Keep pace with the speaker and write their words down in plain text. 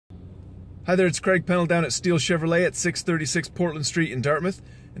Hi there, it's Craig Pennell down at Steele Chevrolet at 636 Portland Street in Dartmouth.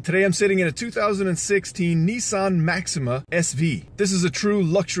 And today I'm sitting in a 2016 Nissan Maxima SV. This is a true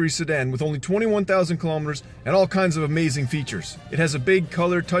luxury sedan with only 21,000 kilometers and all kinds of amazing features. It has a big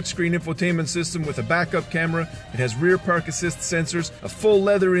color touchscreen infotainment system with a backup camera. It has rear park assist sensors, a full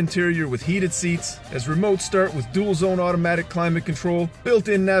leather interior with heated seats, has remote start with dual zone automatic climate control,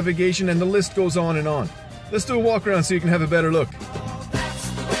 built-in navigation, and the list goes on and on. Let's do a walk around so you can have a better look.